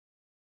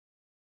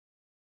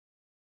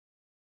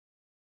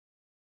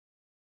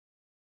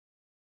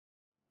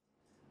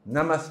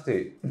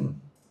Namaste.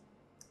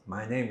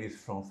 My name is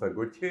Francois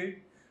Gautier.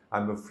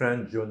 I'm a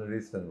French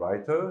journalist and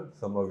writer.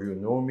 Some of you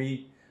know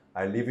me.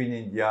 I live in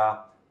India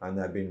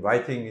and I've been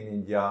writing in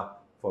India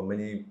for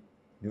many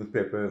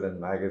newspapers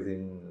and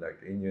magazines like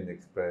Indian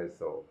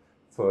Express or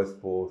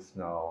First Post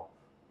now,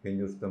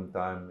 Hindustan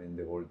Time in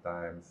the old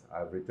times.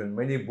 I've written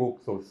many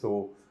books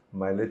also.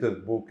 My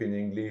latest book in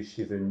English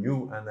is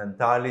an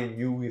entirely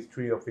new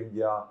history of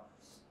India,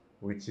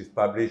 which is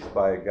published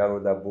by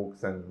Garuda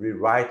Books and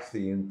rewrites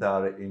the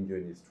entire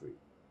Indian history.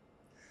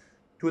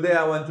 Today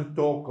I want to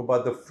talk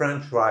about the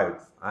French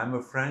riots. I'm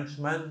a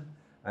Frenchman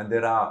and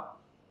there are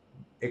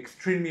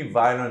extremely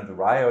violent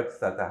riots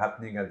that are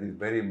happening at this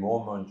very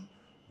moment,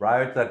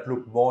 riots that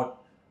look more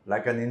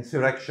like an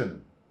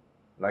insurrection,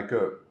 like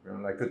a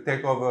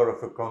takeover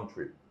of a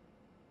country.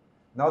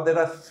 Now there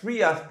are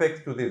three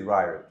aspects to this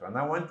riot and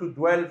I want to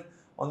dwell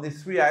on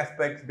these three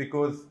aspects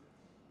because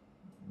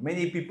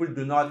many people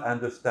do not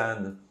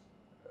understand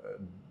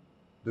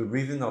the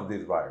reason of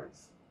these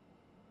riots.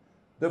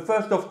 The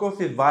first, of course,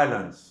 is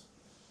violence.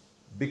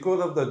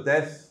 Because of the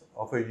death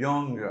of a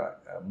young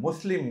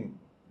Muslim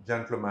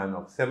gentleman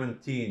of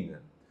 17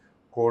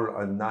 called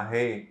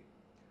Nahe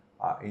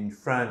in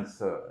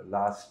France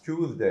last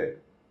Tuesday.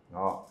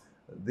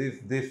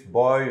 This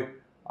boy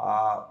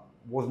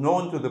was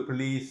known to the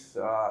police.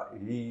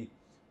 He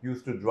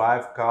used to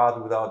drive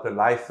cars without a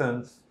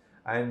license,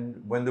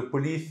 and when the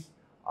police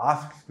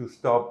asked to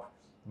stop,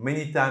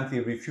 many times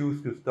he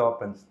refused to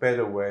stop and sped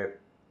away.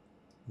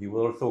 He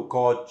was also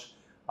caught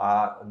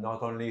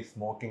not only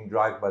smoking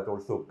drugs but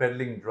also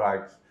peddling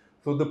drugs.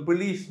 So the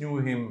police knew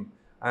him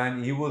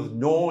and he was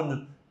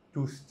known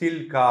to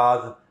steal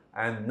cars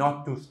and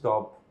not to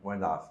stop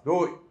when asked.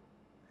 Though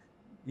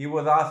he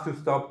was asked to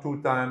stop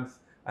 2 times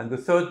and the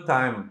third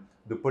time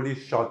the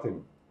police shot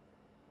him.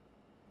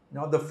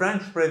 Now the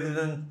French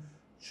president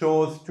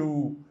chose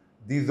to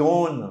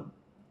disown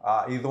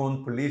his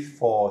own police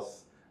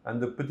force, and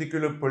the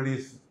particular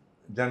police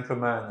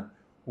gentleman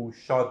who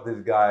shot this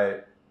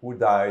guy, who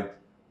died,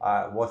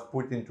 was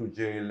put into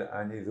jail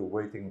and is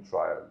awaiting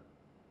trial.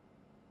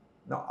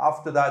 Now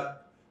after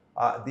that,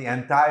 the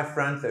entire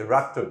France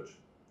erupted.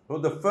 So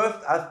the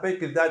first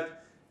aspect is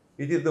that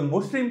it is the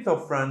Muslims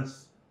of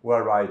France who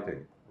are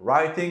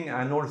rioting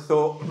and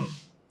also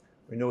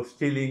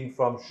stealing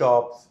from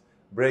shops,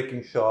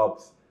 breaking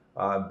shops,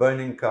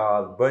 burning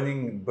cars,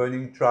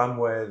 burning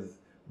tramways,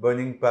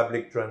 burning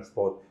public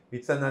transport.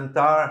 It's an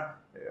entire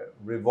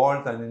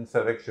revolt and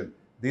insurrection.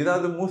 These are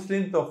the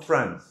Muslims of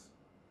France.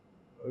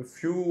 A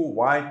few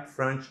white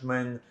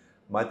Frenchmen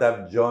might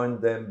have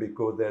joined them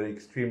because they're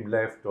extreme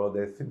left or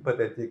they're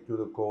sympathetic to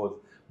the cause,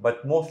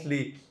 but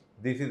mostly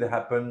this is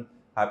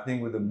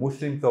happening with the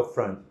Muslims of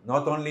France.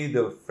 Not only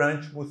the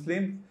French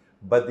Muslims,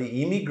 but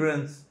the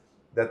immigrants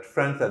that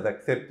France has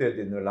accepted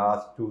in the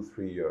last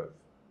 2-3 years.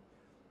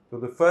 So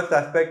the first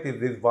aspect is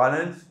this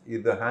violence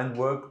is the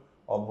handwork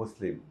of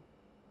Muslims.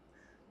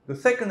 The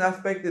second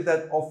aspect is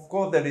that, of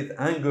course, there is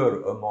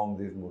anger among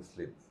these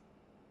Muslims.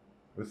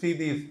 You see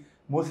these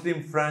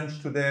Muslim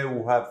French today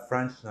who have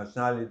French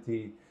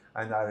nationality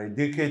and are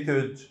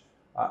educated,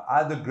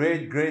 are the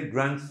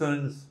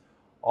great-grandsons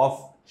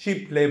of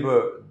cheap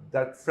labor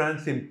that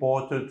France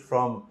imported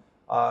from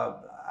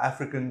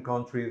African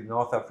countries,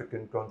 North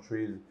African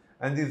countries.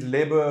 And this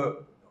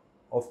labor,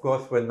 of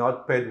course, were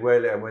not paid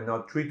well and were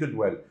not treated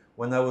well.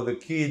 When I was a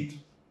kid,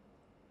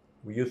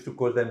 we used to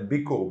call them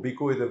Biko.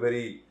 Biko is a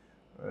very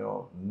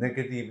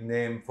negative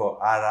name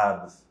for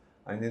Arabs.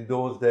 And in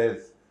those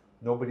days,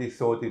 nobody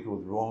thought it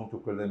was wrong to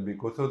call them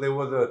Biko. So there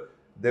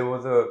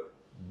was a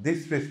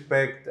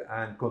disrespect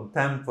and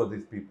contempt for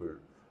these people.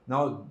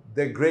 Now,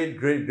 their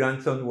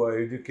great-grandsons who are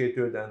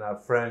educated and are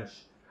French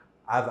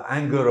have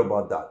anger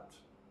about that.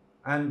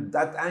 And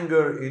that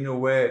anger, in a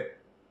way,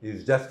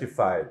 is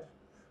justified.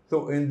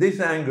 So in this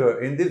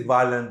anger, in this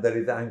violence, there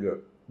is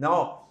anger.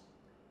 Now,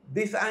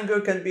 this anger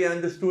can be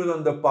understood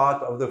on the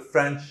part of the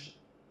French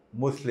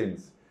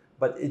Muslims,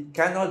 but it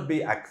cannot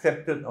be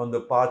accepted on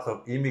the part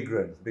of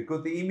immigrants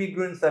because the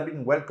immigrants have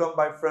been welcomed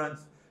by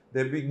France,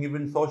 they've been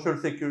given social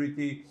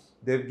security,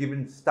 they've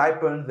given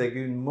stipends, they've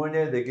given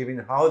money, they're given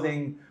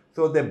housing,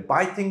 so they're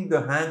biting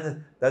the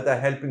hand that are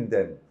helping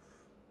them.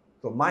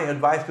 So my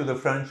advice to the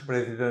French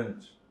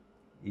president,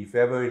 if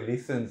ever he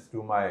listens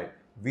to my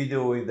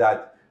video, is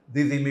that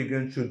these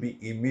immigrants should be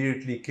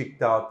immediately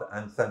kicked out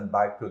and sent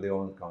back to their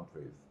own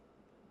countries.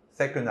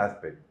 Second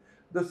aspect.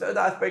 The third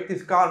aspect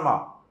is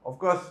karma. Of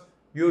course,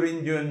 you're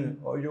Indian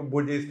or you're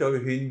Buddhist or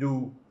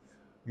Hindu,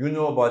 you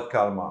know about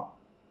karma.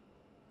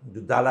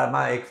 The Dalai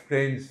Lama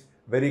explains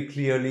very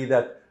clearly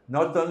that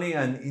not only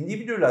an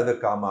individual has a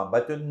karma,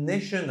 but a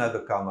nation has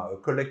a karma, a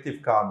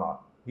collective karma.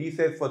 He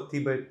says for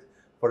Tibet,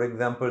 for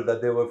example,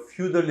 that there was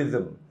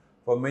feudalism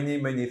for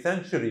many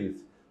centuries.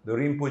 The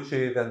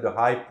Rinpoches and the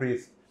high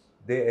priests,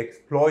 they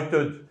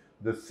exploited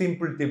the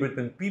simple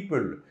Tibetan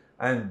people,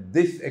 and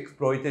this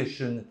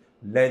exploitation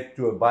led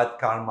to a bad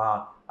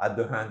karma at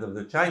the hands of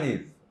the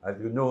Chinese. As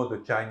you know, the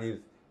Chinese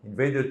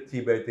invaded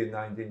Tibet in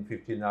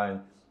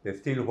 1959. They're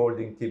still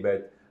holding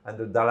Tibet, and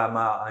the Dalai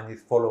Lama and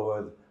his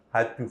followers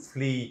had to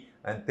flee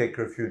and take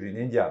refuge in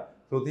India.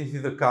 So this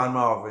is the karma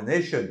of a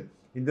nation.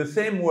 In the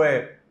same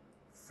way,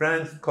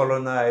 France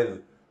colonized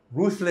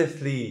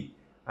ruthlessly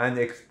and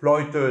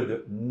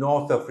exploited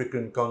North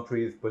African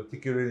countries,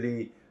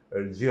 particularly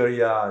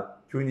Algeria,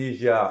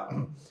 Tunisia,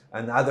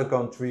 and other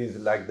countries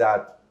like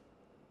that.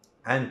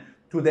 And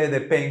today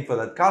they're paying for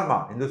that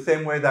karma. In the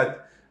same way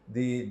that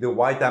the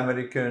white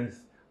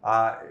Americans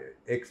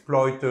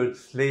exploited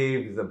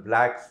slaves, the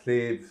black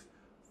slaves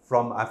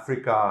from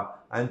Africa,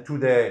 and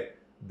today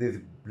these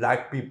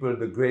black people,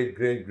 the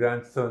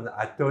great-great-grandson,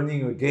 are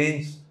turning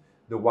against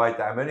the white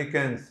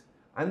Americans.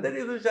 And there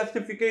is a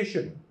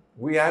justification.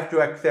 We have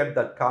to accept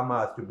that karma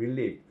has to be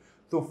lived.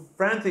 So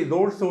France is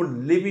also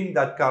living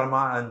that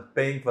karma and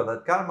paying for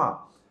that karma.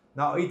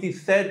 Now it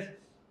is said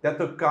that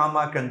the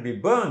karma can be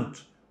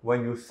burnt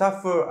when you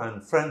suffer,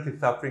 and France is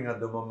suffering at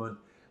the moment.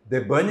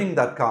 They're burning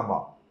that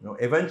karma.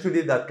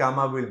 Eventually that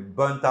karma will be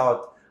burnt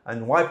out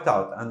and wiped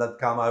out, and that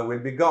karma will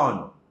be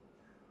gone.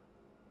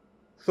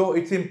 So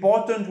it's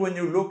important when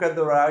you look at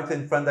the riots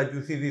in France that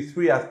you see these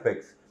three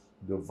aspects.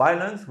 The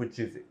violence, which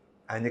is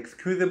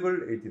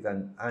inexcusable, it is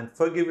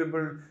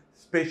unforgivable,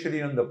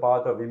 especially on the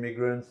part of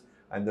immigrants,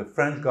 and the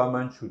French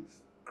government should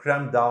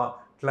clamp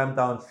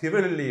down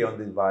severely on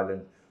this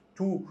violence.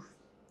 Two,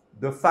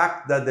 the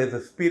fact that there's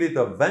a spirit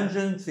of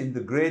vengeance in the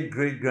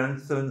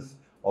great-great-grandsons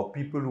of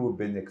people who have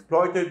been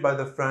exploited by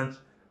the French.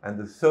 And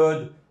the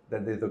third,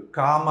 that there's a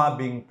karma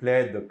being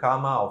played, the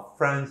karma of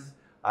France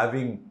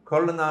having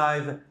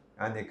colonized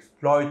and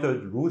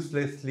exploited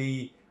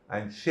ruthlessly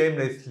and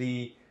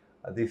shamelessly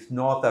these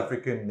North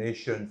African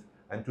nations,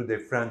 and today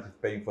France is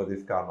paying for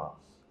this karma.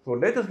 So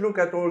let us look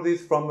at all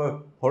this from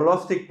a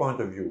holistic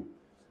point of view,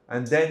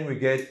 and then we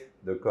get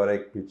the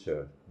correct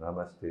picture.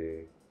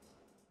 Namaste.